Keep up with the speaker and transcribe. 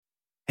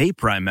Hey,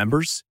 Prime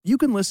members, you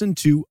can listen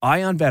to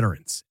Eye on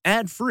Veterans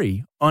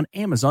ad-free on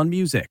Amazon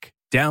Music.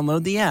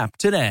 Download the app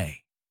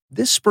today.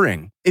 This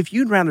spring, if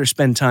you'd rather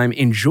spend time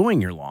enjoying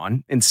your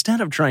lawn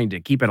instead of trying to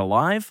keep it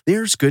alive,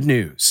 there's good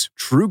news.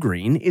 True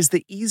Green is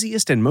the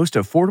easiest and most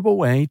affordable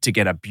way to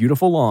get a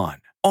beautiful lawn.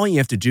 All you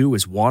have to do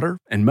is water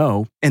and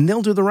mow, and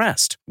they'll do the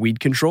rest. Weed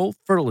control,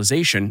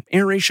 fertilization,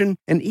 aeration,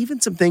 and even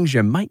some things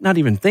you might not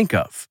even think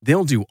of.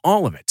 They'll do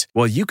all of it,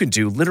 while you can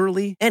do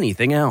literally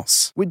anything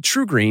else. With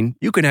True Green,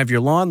 you can have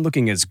your lawn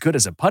looking as good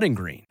as a putting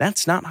green.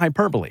 That's not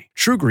hyperbole.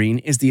 True Green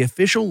is the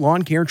official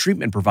lawn care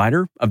treatment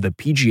provider of the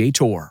PGA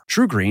Tour.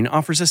 True Green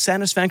offers a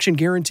satisfaction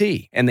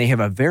guarantee, and they have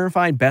a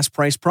verified best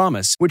price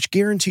promise, which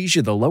guarantees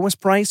you the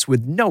lowest price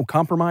with no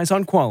compromise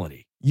on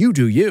quality. You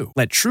do you.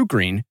 Let True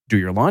Green do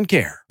your lawn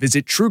care.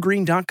 Visit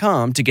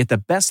truegreen.com to get the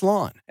best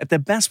lawn at the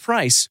best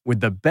price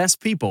with the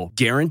best people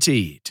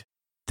guaranteed.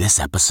 This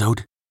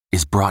episode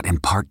is brought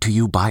in part to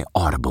you by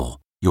Audible,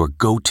 your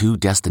go-to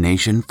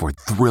destination for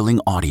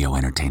thrilling audio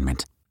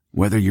entertainment.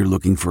 Whether you're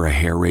looking for a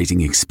hair-raising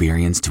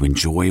experience to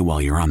enjoy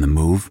while you're on the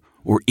move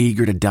or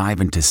eager to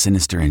dive into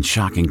sinister and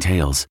shocking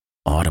tales,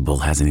 Audible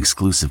has an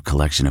exclusive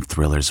collection of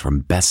thrillers from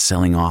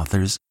best-selling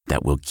authors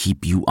that will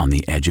keep you on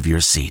the edge of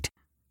your seat.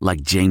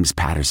 Like James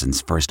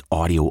Patterson's first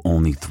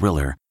audio-only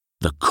thriller,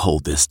 The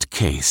Coldest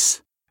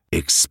Case.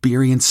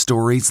 Experience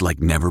stories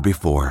like never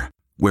before,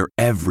 where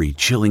every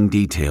chilling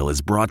detail is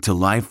brought to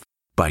life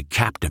by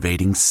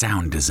captivating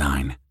sound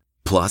design.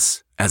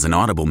 Plus, as an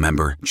Audible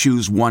member,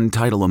 choose one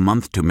title a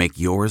month to make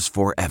yours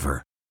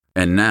forever.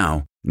 And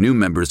now, new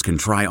members can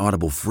try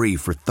Audible free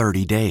for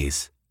 30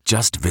 days.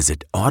 Just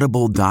visit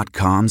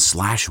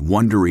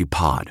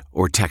audible.com/WonderyPod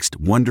or text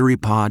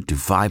WonderyPod to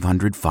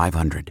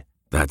 500-500.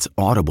 That's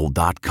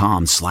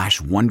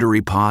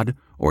audible.com/WonderyPod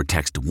or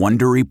text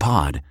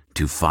WonderyPod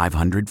to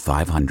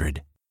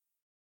 500-500.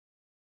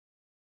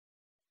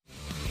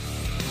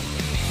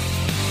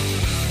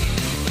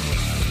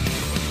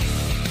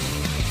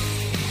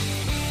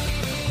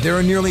 There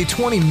are nearly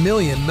 20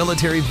 million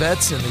military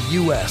vets in the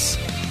U.S.,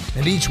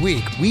 and each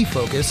week we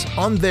focus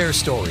on their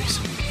stories.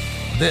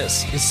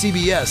 This is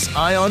CBS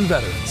Eye on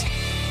Veterans.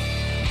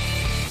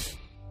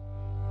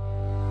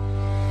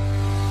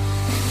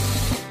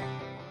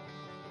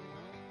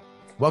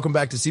 Welcome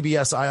back to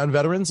CBS Eye on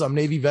Veterans. I'm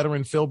Navy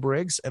veteran Phil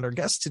Briggs, and our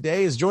guest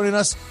today is joining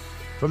us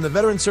from the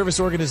Veteran Service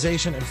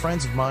Organization and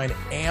friends of mine,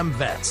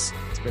 AMVETS.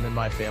 It's been in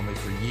my family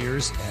for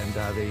years, and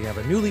they have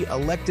a newly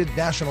elected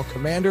National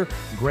Commander,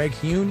 Greg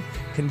Hune,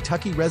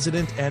 Kentucky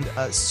resident, and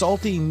a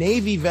salty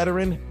Navy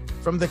veteran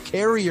from the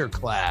carrier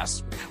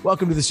class.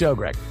 Welcome to the show,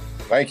 Greg.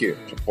 Thank you.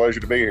 It's a pleasure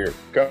to be here.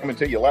 Coming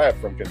to you live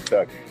from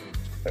Kentucky.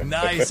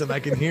 Nice, and I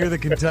can hear the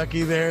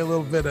Kentucky there, a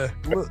little bit of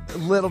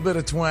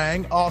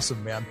twang.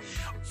 Awesome, man.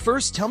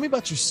 First, tell me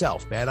about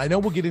yourself, man. I know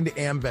we'll get into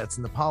AMVETS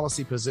and the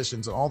policy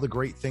positions and all the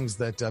great things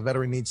that a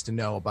veteran needs to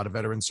know about a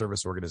veteran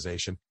service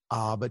organization.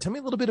 But tell me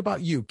a little bit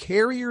about you.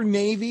 Carrier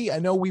Navy. I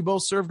know we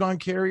both served on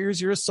carriers.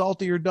 You're a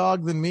saltier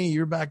dog than me.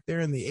 You're back there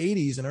in the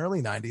 80s and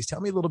early 90s.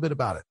 Tell me a little bit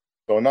about it.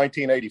 So in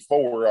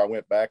 1984, I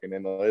went back and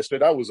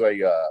enlisted. I was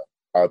a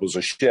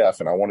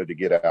chef, and I wanted to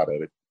get out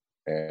of it.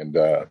 And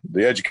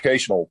the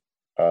educational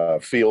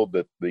field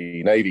that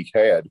the Navy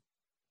had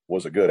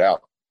was a good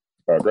out.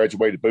 I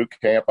graduated boot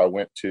camp. I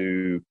went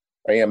to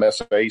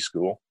AMSA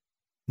school.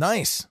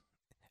 Nice.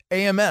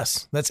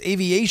 AMS, that's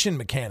aviation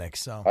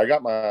mechanics. So I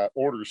got my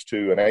orders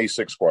to an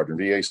A6 squadron,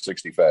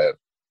 VA-65,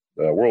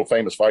 the world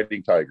famous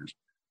Fighting Tigers.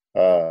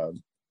 So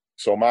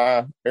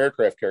my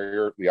aircraft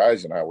carrier, the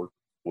Eisenhower,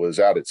 was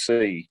out at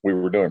sea. We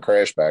were doing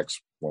crashbacks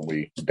when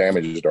we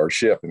damaged our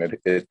ship, and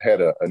it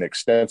had an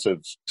extensive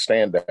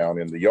stand down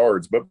in the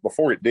yards. But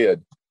before it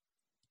did,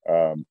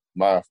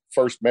 my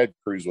first med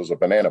cruise was a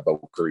banana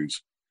boat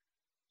cruise.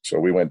 So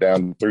we went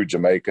down through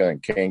Jamaica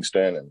and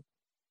Kingston and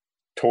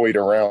toyed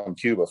around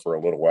Cuba for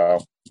a little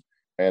while,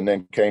 and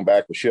then came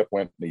back. The ship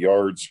went in the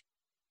yards.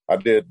 I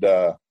did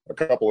a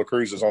couple of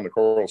cruises on the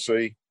Coral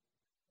Sea,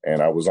 and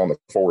I was on the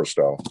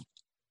Forrestal.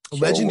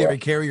 Legendary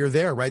carrier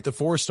there, right? The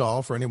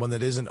Forrestal, for anyone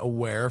that isn't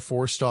aware,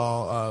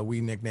 Forrestal,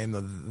 we nicknamed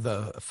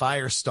the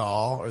fire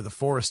stall or the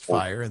forest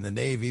fire in the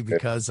Navy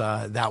because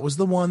that was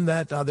the one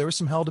that there was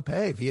some hell to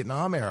pay,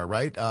 Vietnam era,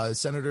 right? Late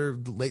Senator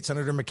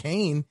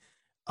McCain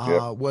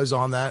was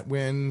on that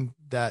when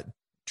that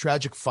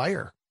tragic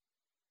fire.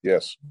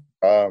 Yes.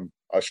 A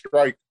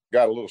strike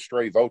got a little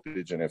stray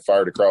voltage and it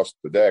fired across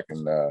the deck,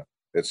 and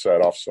it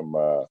set off some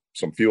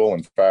fuel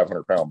and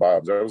 500-pound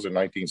bombs. That was in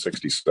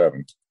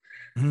 1967.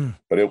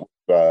 But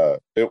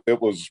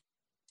it was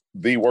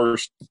the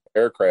worst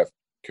aircraft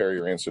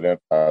carrier incident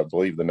I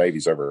believe the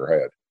Navy's ever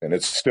had. And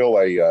it's still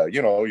when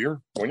you're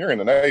in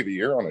the Navy,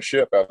 you're on a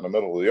ship out in the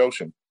middle of the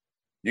ocean.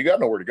 You got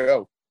nowhere to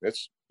go.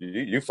 It's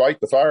you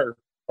fight the fire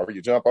or you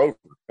jump over.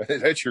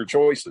 That's your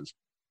choices.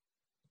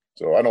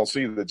 So I don't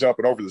see that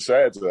jumping over the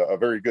side's a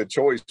very good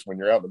choice when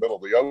you're out in the middle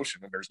of the ocean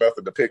and there's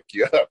nothing to pick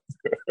you up.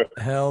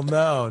 Hell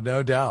no,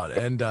 no doubt.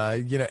 And,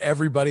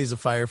 everybody's a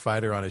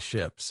firefighter on a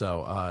ship.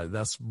 So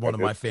that's one of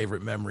my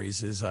favorite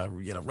memories is,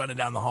 running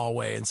down the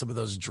hallway and some of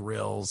those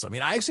drills. I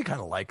mean, I actually kind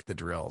of like the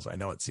drills. I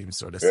know it seems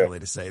sort of silly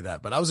to say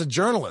that, but I was a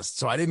journalist,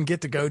 so I didn't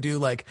get to go do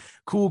like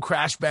cool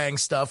crash bang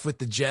stuff with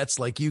the jets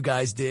like you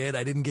guys did.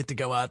 I didn't get to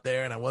go out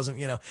there and I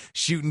wasn't,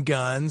 shooting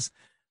guns.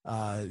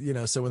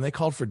 So when they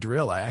called for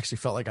drill, I actually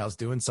felt like I was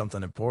doing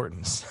something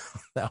important. So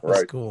that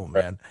was cool,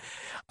 man.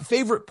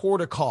 Favorite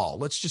port of call?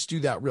 Let's just do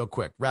that real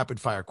quick. Rapid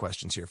fire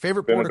questions here.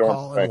 Favorite port of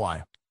call and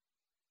why?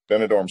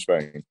 Benidorm,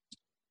 Spain.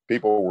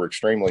 People were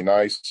extremely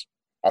nice.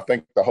 I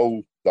think the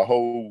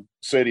whole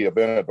city of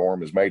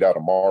Benidorm is made out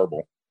of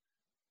marble.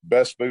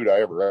 Best food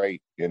I ever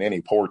ate in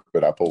any port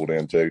that I pulled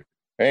into.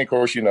 And of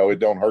course, it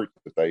don't hurt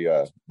that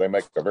they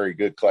make a very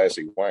good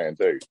classy wine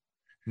too.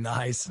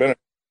 Nice.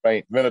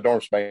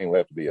 Benidorm, Spain will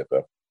have to be it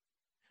though.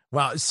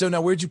 Wow. So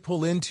now where'd you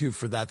pull into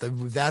for that?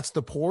 That's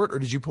the port, or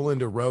did you pull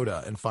into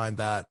Rota and find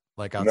that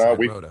like outside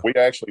Rota? We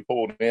actually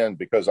pulled in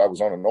because I was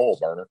on an oil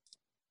burner.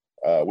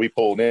 We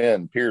pulled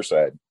in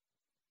Pierside.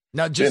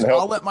 Now,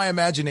 I'll let my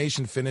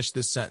imagination finish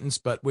this sentence,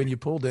 but when you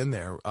pulled in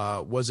there,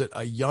 was it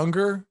a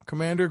younger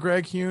Commander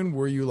Greg Hune?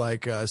 Were you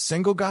like a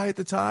single guy at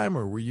the time,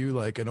 or were you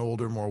like an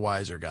older, more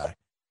wiser guy?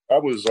 I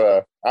was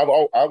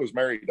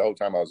married the whole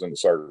time I was in the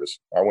service.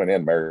 I went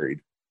in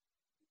married.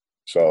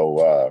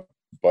 So,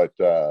 but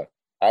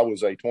I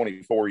was a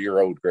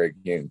 24-year-old Greg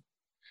Hune.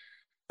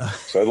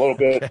 So a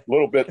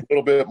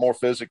little bit more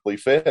physically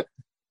fit.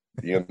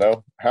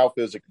 How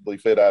physically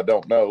fit I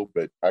don't know,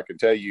 but I can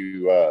tell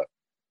you,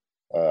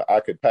 I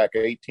could pack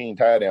 18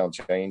 tie-down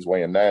chains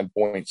weighing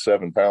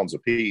 9.7 pounds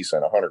apiece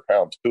and a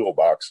 100-pound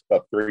toolbox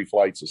up 3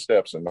 flights of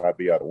steps, and I'd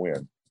be out of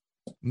wind.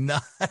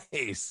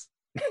 Nice.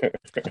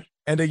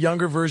 And a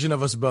younger version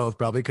of us both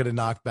probably could have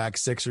knocked back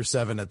 6 or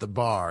 7 at the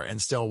bar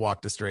and still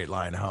walked a straight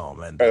line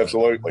home. And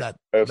absolutely, that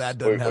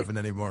doesn't happen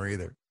anymore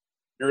either.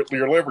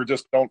 Your liver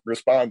just don't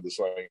respond the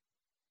same.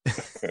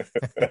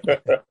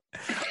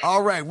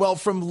 All right. Well,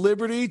 from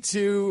liberty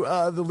to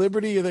the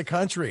liberty of the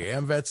country,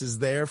 AMVETS is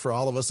there for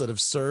all of us that have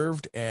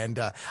served. And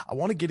I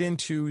want to get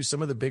into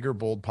some of the bigger,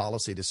 bold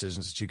policy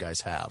decisions that you guys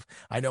have.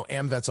 I know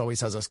AMVETS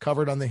always has us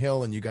covered on the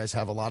Hill, and you guys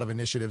have a lot of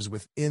initiatives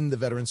within the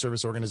Veteran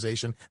Service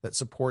Organization that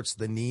supports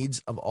the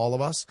needs of all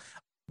of us.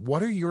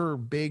 What are your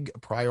big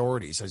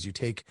priorities as you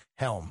take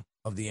helm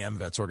of the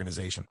AMVETS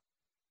organization?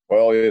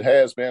 Well, it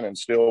has been and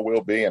still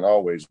will be and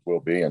always will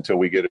be until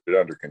we get it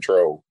under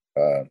control.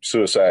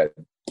 Suicide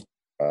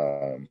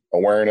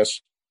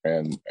awareness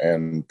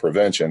and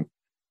prevention.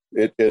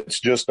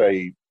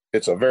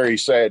 It's a very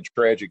sad,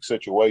 tragic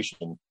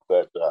situation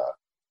that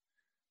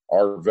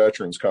our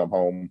veterans come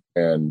home,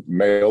 and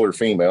male or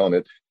female,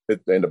 and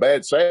and the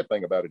bad, sad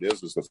thing about it is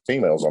the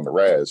females on the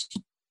rise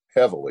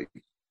heavily,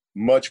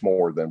 much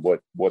more than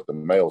what the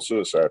male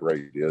suicide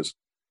rate is,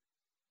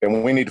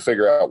 and we need to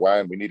figure out why,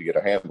 and we need to get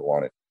a handle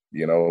on it.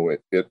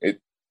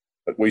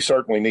 We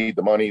certainly need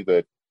the money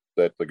that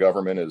the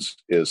government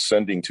is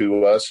sending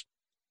to us.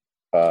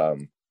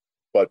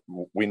 But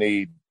we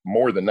need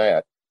more than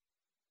that.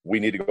 We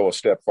need to go a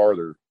step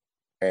farther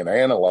and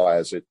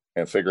analyze it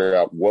and figure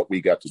out what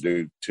we got to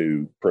do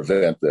to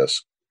prevent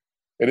this.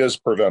 It is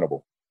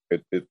preventable.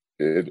 It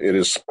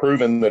is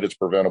proven that it's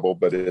preventable,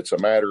 but it's a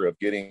matter of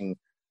getting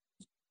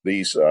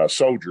these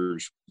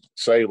soldiers,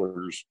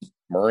 sailors,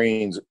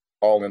 Marines,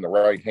 all in the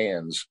right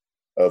hands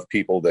of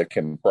people that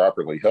can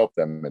properly help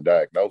them and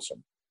diagnose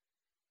them.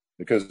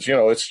 Because,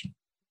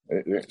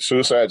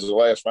 suicide is the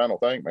last final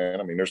thing, man.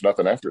 I mean, there's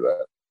nothing after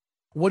that.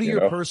 What are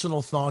your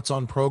personal thoughts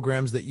on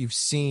programs that you've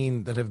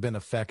seen that have been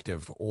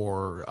effective,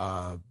 or,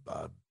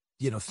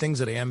 things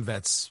that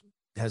AMVETS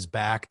has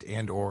backed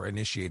and or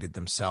initiated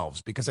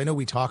themselves? Because I know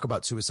we talk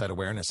about suicide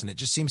awareness, and it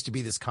just seems to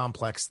be this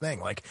complex thing.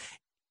 Like,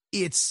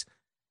 it's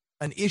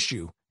an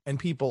issue and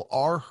people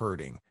are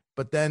hurting,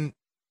 but then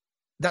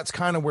that's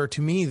kind of where,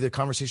 to me, the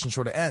conversation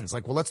sort of ends.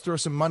 Like, well, let's throw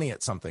some money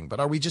at something, but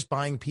are we just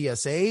buying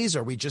PSAs?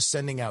 Are we just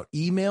sending out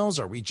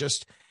emails?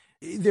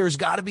 There's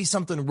got to be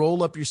something,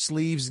 roll up your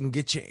sleeves and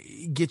get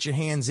your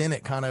hands in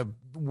it kind of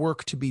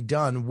work to be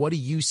done. What do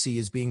you see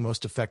as being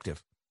most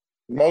effective?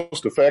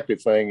 Most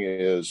effective thing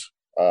is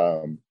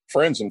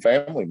friends and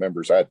family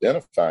members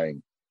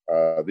identifying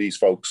these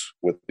folks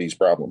with these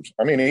problems.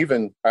 I mean,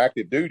 even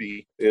active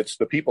duty, it's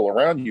the people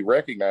around you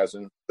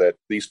recognizing that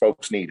these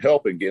folks need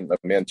help and getting them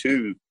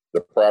into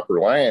the proper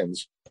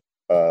lands.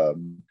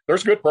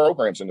 There's good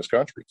programs in this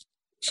country.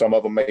 Some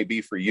of them may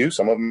be for you.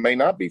 Some of them may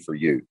not be for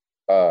you.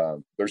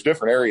 There's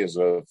different areas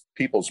of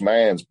people's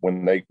minds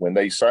when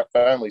they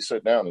finally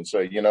sit down and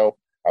say,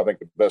 I think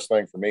the best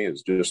thing for me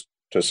is just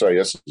to say,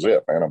 this is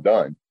it, man, I'm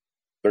done.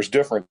 There's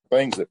different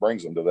things that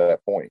brings them to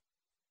that point.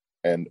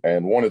 And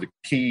one of the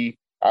key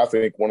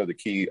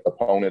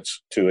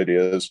components to it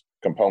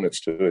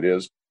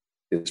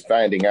is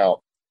finding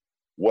out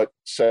what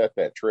set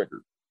that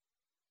trigger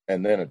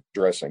and then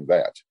addressing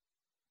that.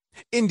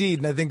 Indeed.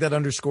 And I think that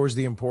underscores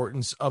the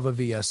importance of a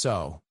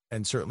VSO.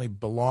 and certainly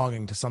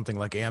belonging to something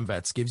like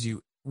AMVETS gives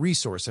you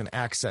resource and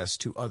access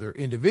to other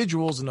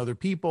individuals and other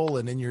people.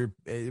 And in your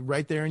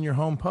right there in your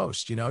home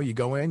post, you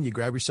go in, you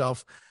grab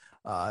yourself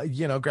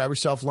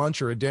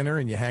lunch or a dinner,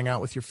 and you hang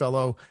out with your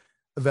fellow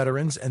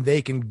veterans, and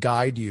they can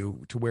guide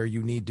you to where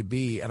you need to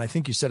be. And I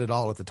think you said it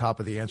all at the top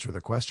of the answer to the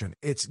question.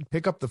 It's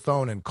pick up the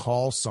phone and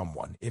call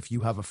someone. If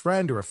you have a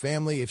friend or a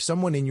family, if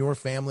someone in your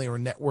family or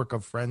network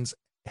of friends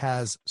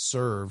has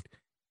served,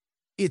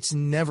 it's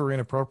never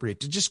inappropriate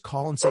to just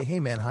call and say,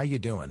 hey man, how you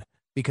doing?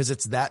 Because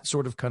it's that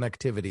sort of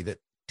connectivity that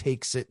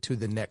takes it to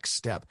the next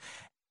step.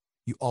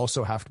 You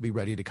also have to be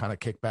ready to kind of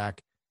kick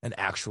back and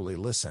actually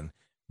listen.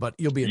 But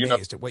you'll be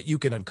amazed at what you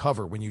can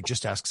uncover when you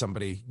just ask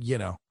somebody,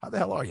 how the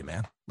hell are you,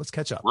 man? Let's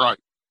catch up. Right.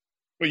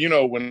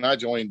 Well, when I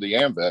joined the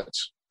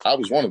AMVETS, I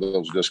was one of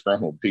those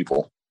disgruntled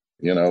people.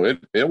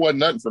 It wasn't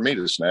nothing for me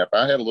to snap.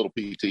 I had a little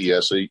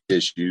PTSD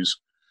issues,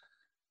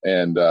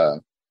 and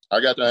I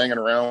got to hanging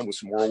around with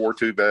some World War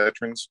II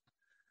veterans.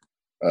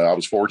 I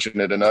was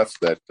fortunate enough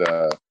that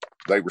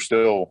they were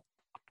still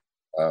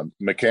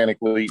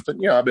mechanically, but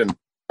I've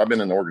been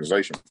in the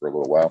organization for a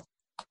little while.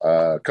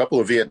 A couple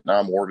of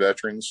Vietnam War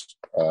veterans.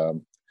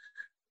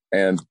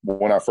 And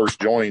when I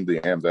first joined the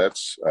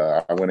AMVETS,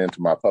 I went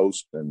into my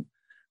post, and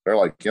they're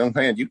like, young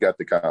man, you got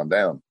to calm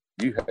down.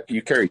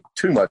 You carry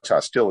too much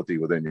hostility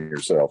within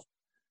yourself.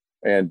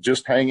 And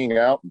just hanging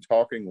out and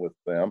talking with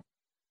them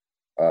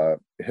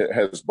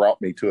has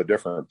brought me to a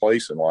different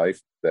place in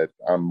life that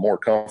I'm more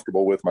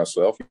comfortable with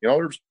myself.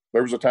 There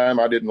was a time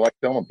I didn't like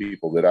telling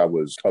people that I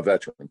was a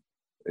veteran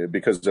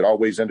because it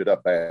always ended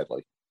up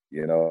badly.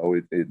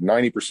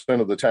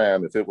 90% of the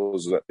time, if it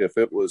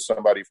was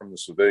somebody from the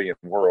civilian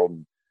world,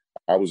 and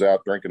I was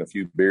out drinking a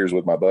few beers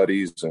with my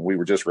buddies and we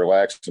were just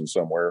relaxing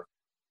somewhere,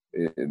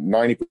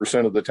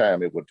 90% of the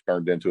time it would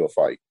turn into a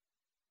fight.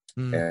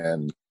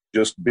 And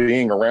just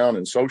being around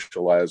and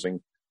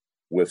socializing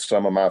with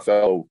some of my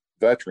fellow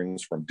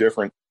veterans from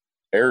different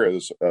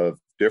eras of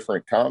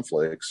different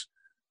conflicts,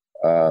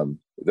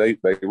 they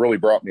really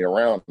brought me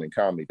around and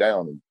calmed me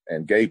down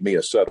and gave me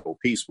a settled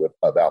peace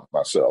about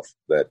myself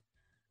that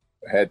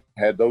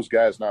had those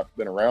guys not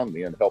been around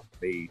me and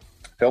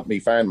helped me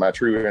find my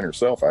true inner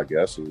self, I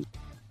guess,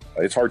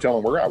 it's hard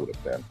telling where I would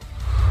have been.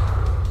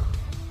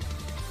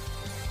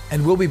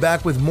 And we'll be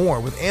back with more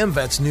with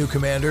AMVETS new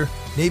commander,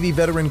 Navy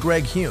veteran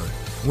Greg Hune,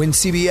 when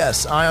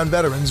CBS Eye on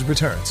Veterans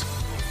returns.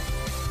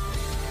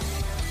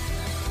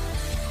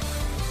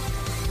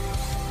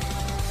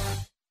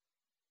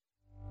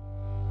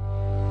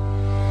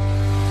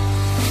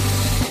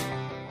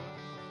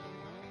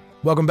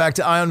 Welcome back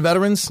to Eye on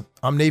Veterans.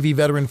 I'm Navy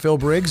veteran Phil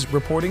Briggs,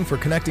 reporting for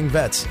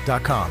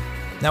ConnectingVets.com.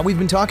 Now, we've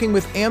been talking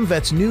with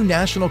AMVETS new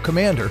national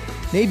commander,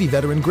 Navy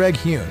veteran Greg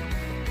Hune,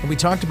 and we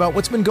talked about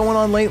what's been going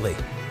on lately,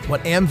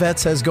 what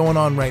AMVETS has going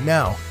on right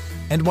now,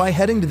 and why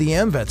heading to the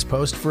AMVETS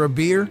post for a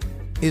beer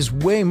is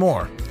way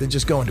more than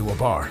just going to a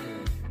bar.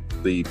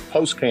 The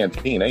post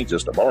canteen ain't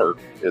just a bar.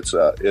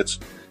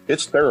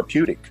 It's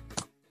therapeutic.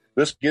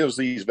 This gives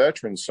these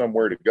veterans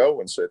somewhere to go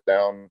and sit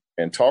down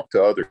and talk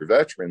to other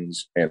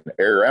veterans and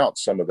air out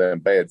some of them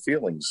bad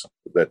feelings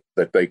that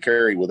they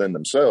carry within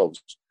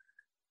themselves.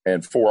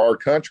 And for our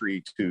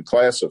country to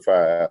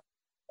classify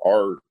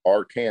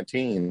our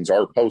canteens,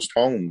 our post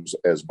homes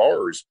as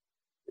bars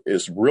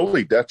is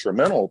really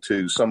detrimental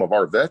to some of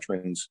our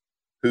veterans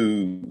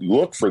who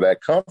look for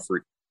that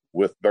comfort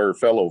with their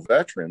fellow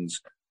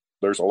veterans.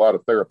 There's a lot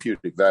of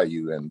therapeutic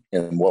value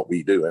in what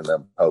we do in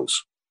them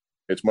posts.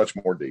 It's much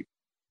more deep.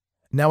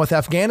 Now, with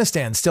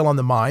Afghanistan still on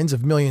the minds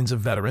of millions of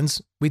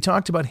veterans, we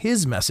talked about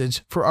his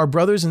message for our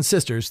brothers and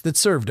sisters that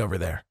served over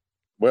there.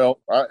 Well,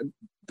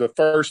 the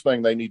first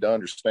thing they need to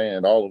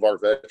understand, all of our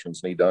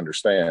veterans need to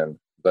understand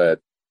that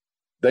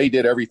they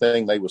did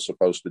everything they were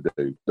supposed to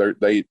do.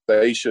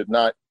 They should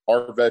not,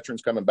 our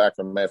veterans coming back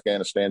from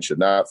Afghanistan should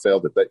not feel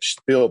that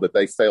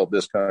they failed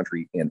this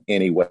country in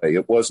any way.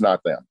 It was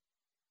not them.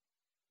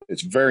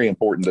 It's very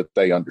important that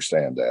they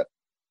understand that.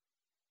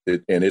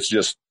 And it's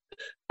just,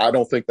 I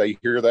don't think they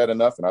hear that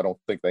enough, and I don't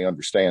think they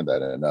understand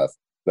that enough.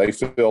 They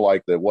feel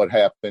like that what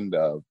happened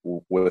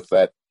with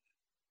that,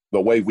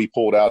 the way we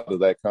pulled out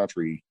of that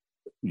country,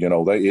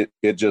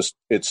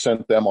 it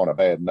sent them on a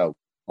bad note.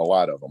 A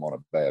lot of them on a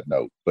bad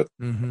note. But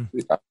I'm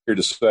here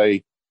to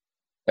say,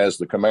 as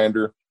the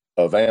commander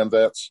of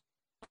AMVETS,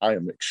 I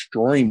am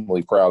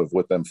extremely proud of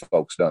what them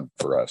folks done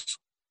for us.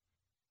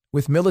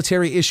 With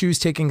military issues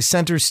taking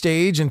center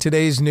stage in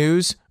today's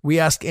news, we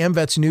asked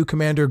AMVETS new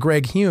commander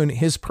Greg Hune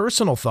his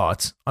personal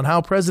thoughts on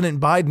how President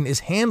Biden is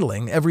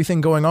handling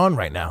everything going on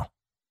right now.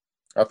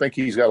 I think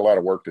he's got a lot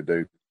of work to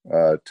do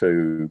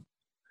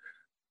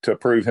to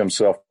prove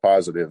himself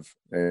positive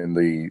in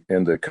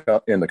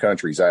the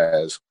country's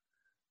eyes.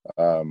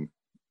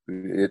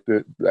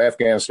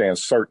 Afghanistan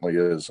certainly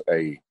is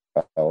a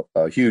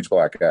huge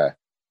black eye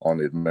on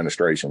the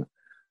administration.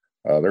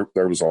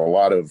 There was a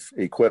lot of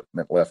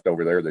equipment left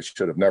over there that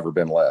should have never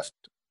been left.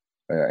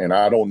 And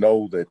I don't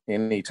know that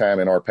any time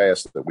in our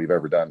past that we've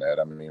ever done that.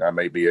 I mean, I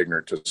may be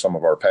ignorant to some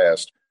of our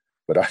past,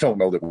 but I don't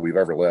know that we've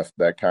ever left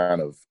that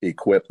kind of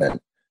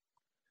equipment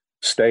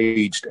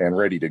staged and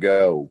ready to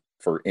go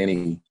for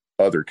any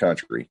other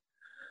country.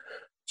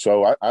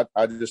 So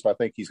I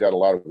think he's got a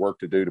lot of work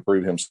to do to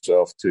prove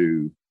himself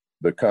to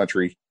the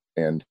country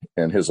and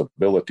his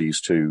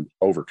abilities to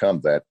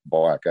overcome that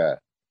black eye.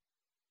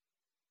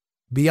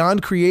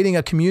 Beyond creating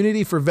a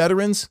community for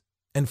veterans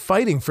and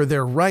fighting for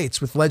their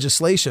rights with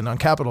legislation on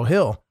Capitol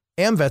Hill,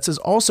 AMVETS is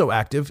also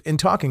active in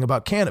talking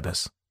about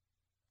cannabis.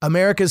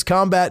 America's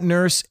combat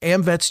nurse,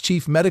 AMVETS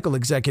Chief Medical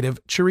Executive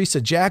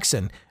Teresa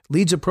Jackson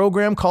leads a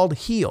program called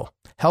HEAL,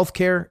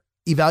 Healthcare,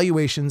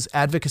 Evaluations,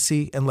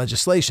 Advocacy, and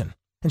Legislation.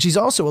 And she's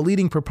also a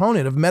leading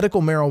proponent of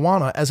medical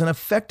marijuana as an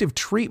effective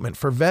treatment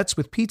for vets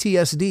with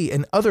PTSD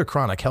and other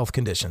chronic health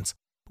conditions.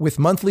 With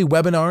monthly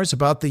webinars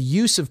about the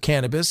use of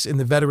cannabis in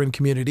the veteran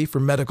community for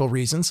medical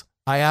reasons,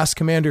 I asked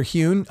Commander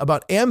Hune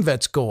about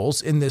AMVETS'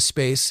 goals in this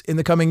space in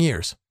the coming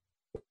years.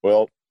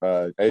 Well,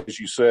 as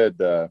you said,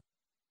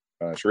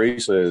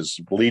 Teresa is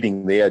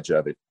leading the edge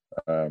of it.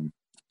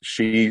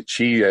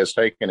 She has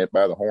taken it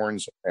by the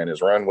horns and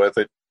has run with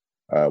it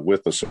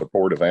with the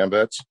support of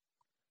AMVETS.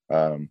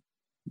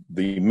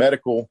 The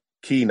medical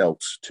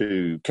keynotes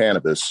to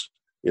cannabis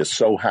is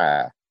so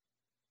high,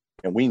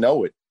 and we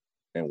know it,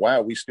 and why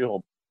we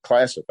still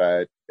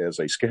classify it as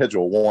a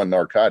Schedule I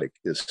narcotic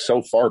is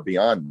so far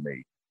beyond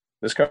me.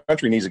 This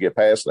country needs to get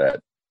past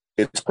that.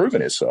 It's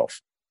proven itself.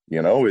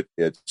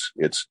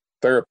 It's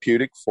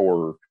therapeutic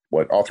for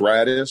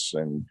arthritis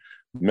and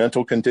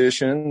mental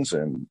conditions,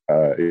 and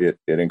it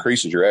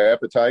increases your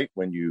appetite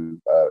when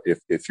you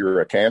if you're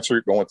a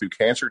cancer going through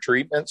cancer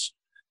treatments.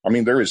 I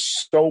mean, there is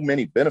so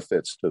many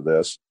benefits to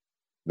this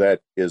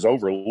that is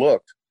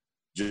overlooked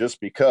just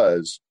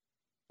because,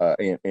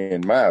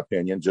 in my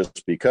opinion,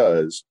 just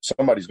because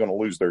somebody's going to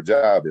lose their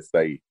job if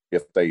they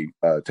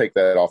take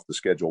that off the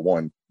Schedule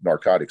I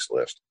narcotics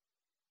list.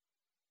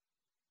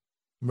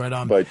 Right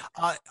on. But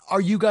are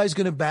you guys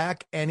going to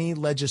back any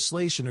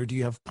legislation, or do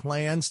you have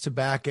plans to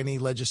back any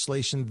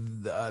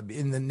legislation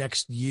in the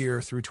next year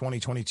through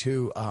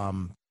 2022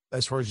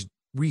 as far as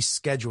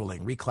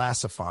rescheduling,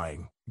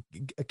 reclassifying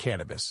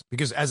cannabis?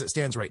 Because as it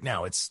stands right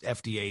now, it's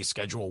FDA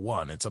Schedule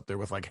I. It's up there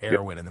with like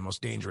heroin and the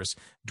most dangerous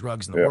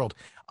drugs in the world.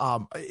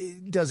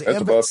 Does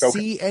AMVETS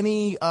see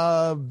any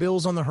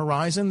bills on the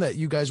horizon that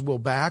you guys will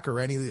back, or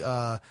any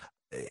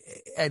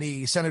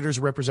senators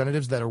or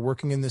representatives that are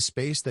working in this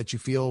space that you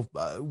feel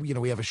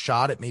we have a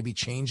shot at maybe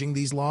changing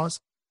these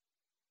laws?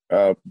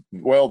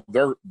 Well,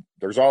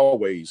 there's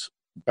always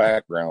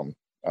background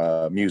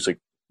music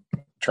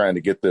trying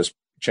to get this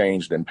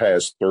changed and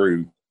passed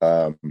through,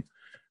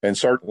 and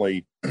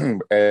certainly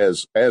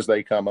as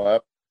they come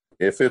up,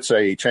 if it's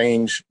a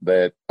change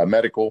that a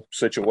medical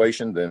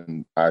situation,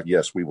 then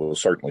yes, we will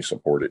certainly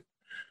support it.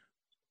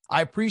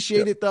 I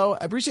appreciate it, though.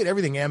 I appreciate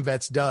everything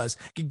AMVETS does.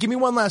 Give me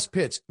one last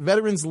pitch.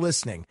 Veterans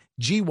listening,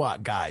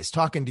 GWAT guys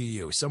talking to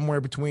you,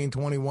 somewhere between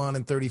 21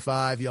 and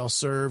 35. Y'all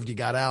served, you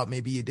got out.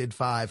 Maybe you did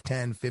 5,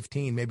 10,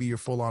 15. Maybe you're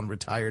full on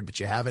retired,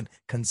 but you haven't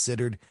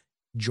considered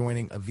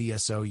joining a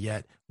VSO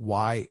yet.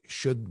 Why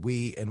should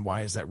we, and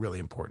why is that really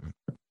important?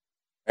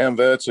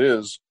 AMVETS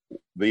is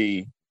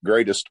the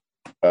greatest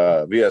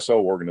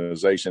VSO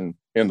organization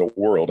in the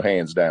world,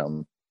 hands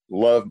down.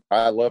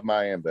 I love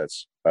my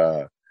AMVETS.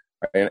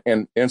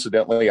 And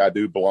incidentally, I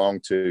do belong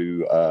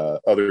to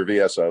other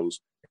VSOs,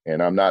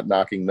 and I'm not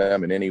knocking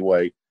them in any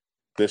way.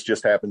 This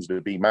just happens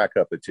to be my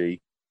cup of tea.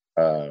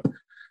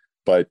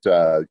 But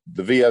the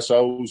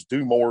VSOs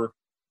do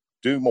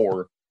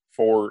more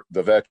for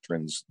the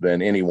veterans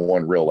than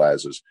anyone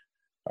realizes.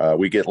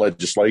 We get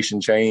legislation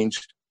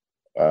changed.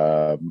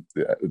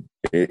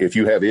 If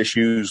you have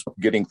issues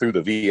getting through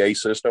the VA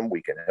system,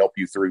 we can help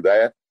you through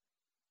that.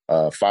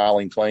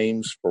 Filing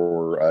claims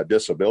for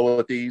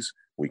disabilities,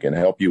 we can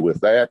help you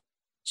with that.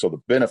 So the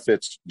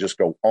benefits just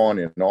go on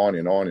and on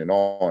and on and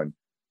on.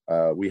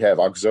 We have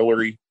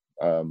auxiliary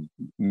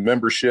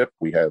membership.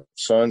 We have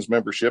Sons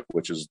membership,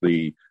 which is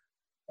the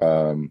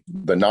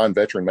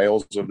non-veteran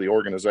males of the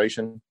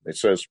organization. It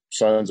says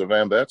Sons of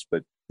AMVETS,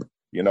 but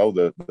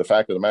the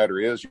fact of the matter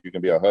is, you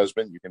can be a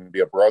husband, you can be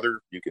a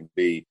brother, you can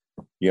be,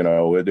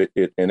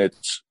 and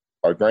it's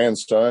our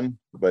grandson,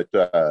 but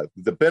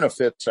the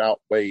benefits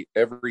outweigh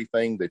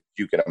everything that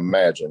you can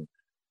imagine.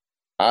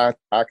 I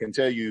can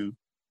tell you,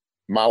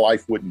 my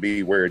life wouldn't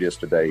be where it is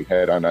today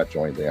had I not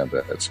joined the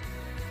AMVETS.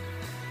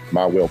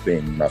 My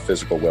well-being, my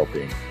physical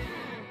well-being.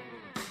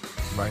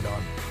 Right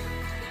on.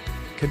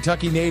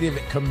 Kentucky native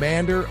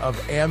commander of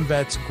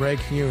AMVETS, Greg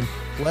Hune.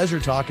 Pleasure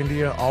talking to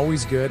you.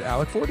 Always good. I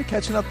look forward to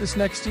catching up this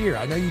next year.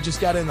 I know you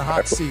just got in the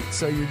hot seat,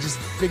 so you're just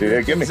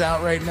figuring things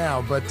out right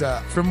now. But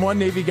from one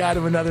Navy guy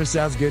to another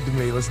sounds good to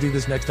me. Let's do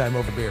this next time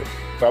over beer.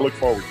 I look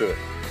forward to it.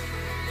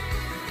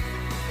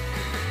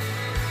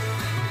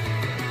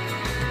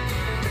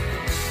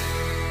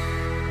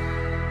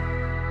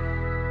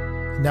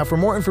 Now, for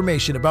more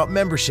information about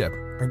membership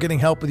or getting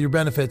help with your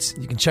benefits,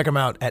 you can check them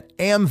out at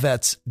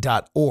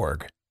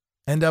amvets.org.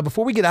 And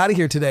before we get out of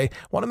here today, I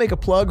want to make a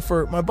plug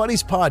for my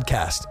buddy's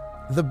podcast,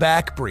 The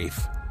Back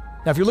Brief.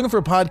 Now, if you're looking for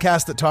a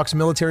podcast that talks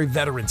military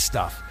veteran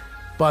stuff,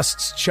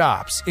 busts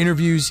chops,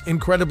 interviews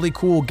incredibly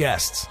cool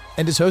guests,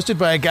 and is hosted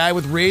by a guy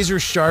with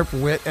razor-sharp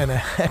wit and a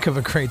heck of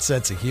a great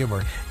sense of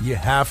humor. You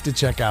have to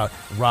check out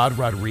Rod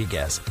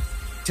Rodriguez.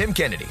 Tim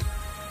Kennedy,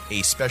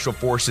 a Special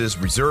Forces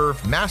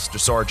Reserve Master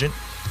Sergeant,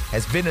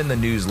 has been in the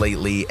news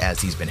lately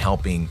as he's been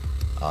helping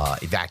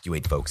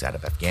evacuate folks out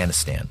of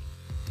Afghanistan.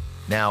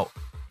 Now,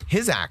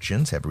 his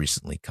actions have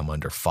recently come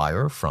under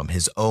fire from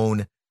his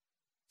own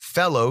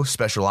fellow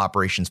Special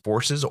Operations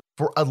Forces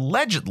for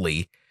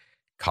allegedly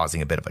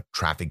causing a bit of a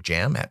traffic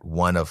jam at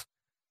one of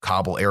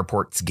Kabul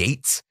airport's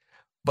gates.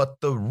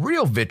 But the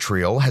real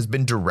vitriol has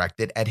been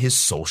directed at his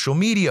social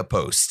media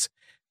posts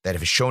that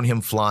have shown him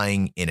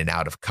flying in and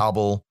out of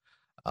Kabul,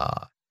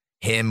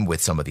 him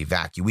with some of the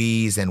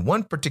evacuees, and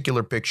one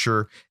particular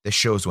picture that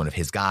shows one of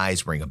his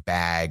guys wearing a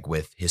bag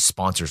with his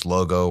sponsor's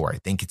logo, or I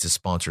think it's his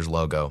sponsor's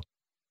logo.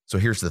 So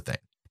here's the thing.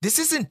 This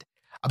isn't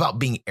about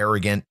being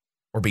arrogant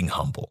or being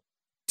humble.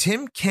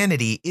 Tim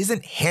Kennedy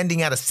isn't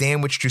handing out a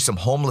sandwich to some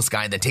homeless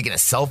guy and then taking a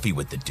selfie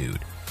with the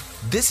dude.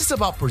 This is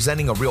about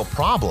presenting a real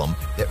problem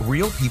that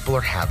real people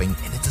are having,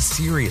 and it's a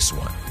serious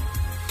one.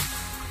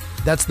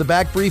 That's the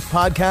Back Brief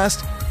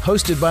Podcast,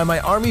 hosted by my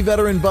Army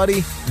veteran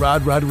buddy,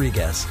 Rod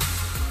Rodriguez.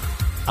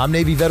 I'm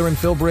Navy veteran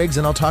Phil Briggs,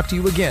 and I'll talk to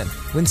you again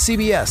when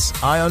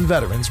CBS Eye on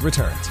Veterans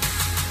returns.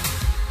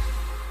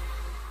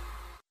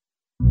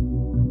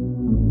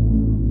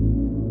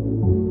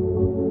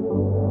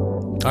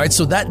 All right,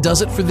 so that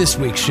does it for this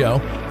week's show.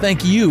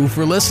 Thank you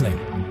for listening.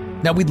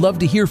 Now, we'd love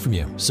to hear from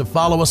you, so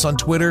follow us on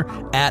Twitter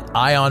at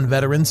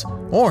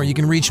 @IonVeterans, or you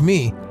can reach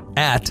me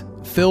at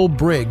Phil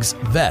Briggs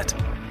Vet.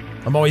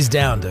 I'm always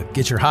down to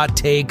get your hot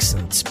takes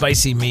and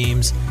spicy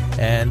memes,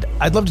 and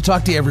I'd love to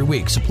talk to you every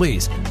week, so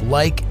please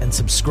like and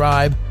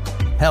subscribe.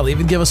 Hell,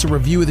 even give us a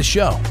review of the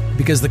show,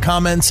 because the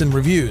comments and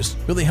reviews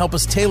really help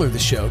us tailor the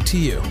show to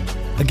you.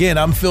 Again,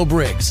 I'm Phil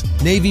Briggs,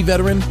 Navy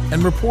veteran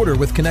and reporter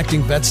with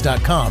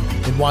ConnectingVets.com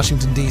in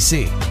Washington,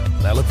 D.C.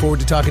 And I look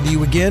forward to talking to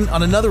you again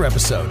on another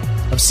episode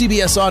of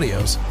CBS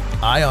Audio's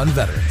Eye on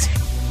Veterans.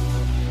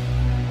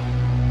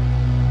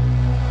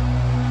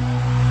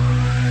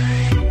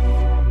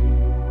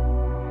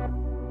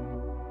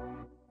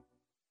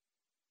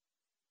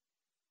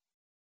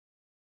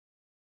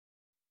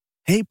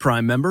 Hey,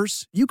 Prime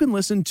members, you can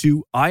listen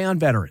to Eye on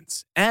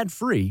Veterans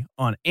ad-free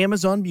on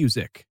Amazon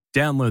Music.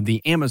 Download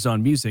the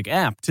Amazon Music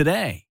app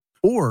today.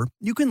 Or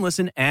you can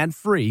listen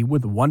ad-free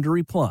with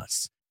Wondery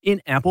Plus in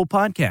Apple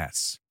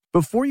Podcasts.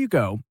 Before you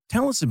go,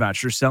 tell us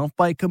about yourself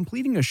by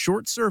completing a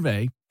short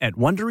survey at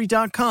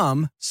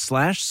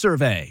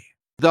Wondery.com/survey.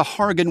 The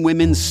Hargan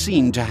women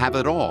seemed to have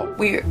it all.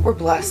 We were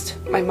blessed.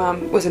 My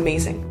mom was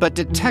amazing. But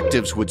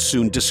detectives would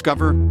soon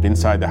discover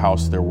inside the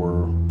house there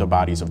were the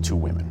bodies of 2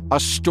 women. A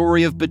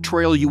story of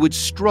betrayal you would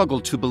struggle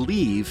to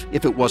believe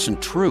if it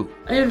wasn't true.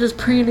 I am just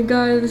praying to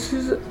God, this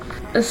is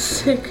a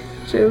sick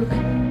joke.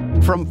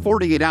 From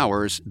 48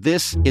 Hours,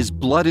 this is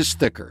Blood is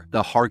Thicker,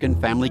 the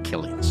Hargan family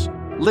killings.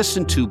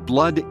 Listen to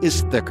Blood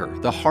is Thicker,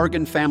 the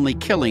Hargan family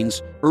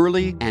killings,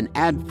 early and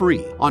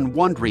ad-free on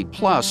Wondery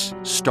Plus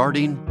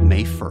starting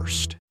May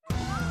 1st.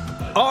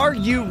 Are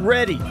you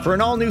ready for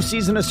an all-new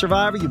season of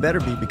Survivor? You better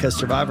be, because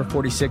Survivor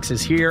 46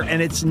 is here, and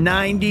it's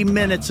 90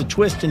 minutes of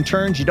twists and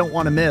turns you don't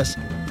want to miss.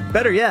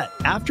 Better yet,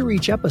 after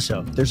each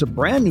episode, there's a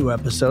brand new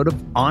episode of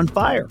On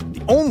Fire,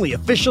 the only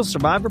official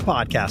Survivor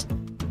podcast.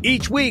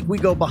 Each week, we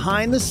go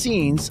behind the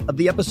scenes of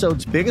the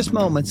episode's biggest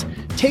moments,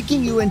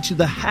 taking you into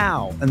the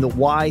how and the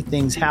why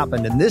things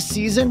happened. And this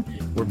season,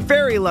 we're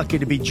very lucky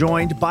to be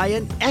joined by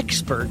an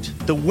expert,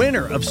 the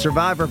winner of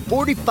Survivor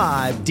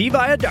 45, Dee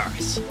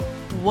Valladares.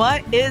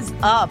 What is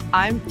up?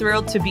 I'm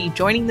thrilled to be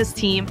joining this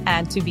team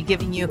and to be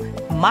giving you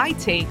my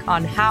take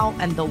on how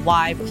and the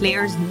why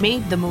players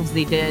made the moves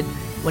they did,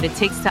 what it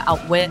takes to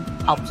outwit,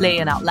 outplay,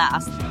 and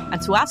outlast,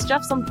 and to ask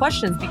Jeff some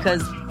questions,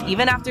 because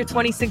even after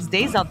 26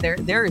 days out there,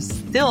 there is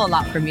still a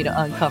lot for me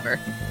to uncover.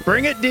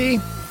 Bring it, D.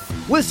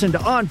 Listen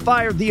to On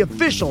Fire, the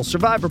official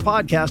Survivor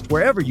podcast,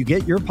 wherever you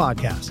get your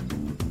podcasts.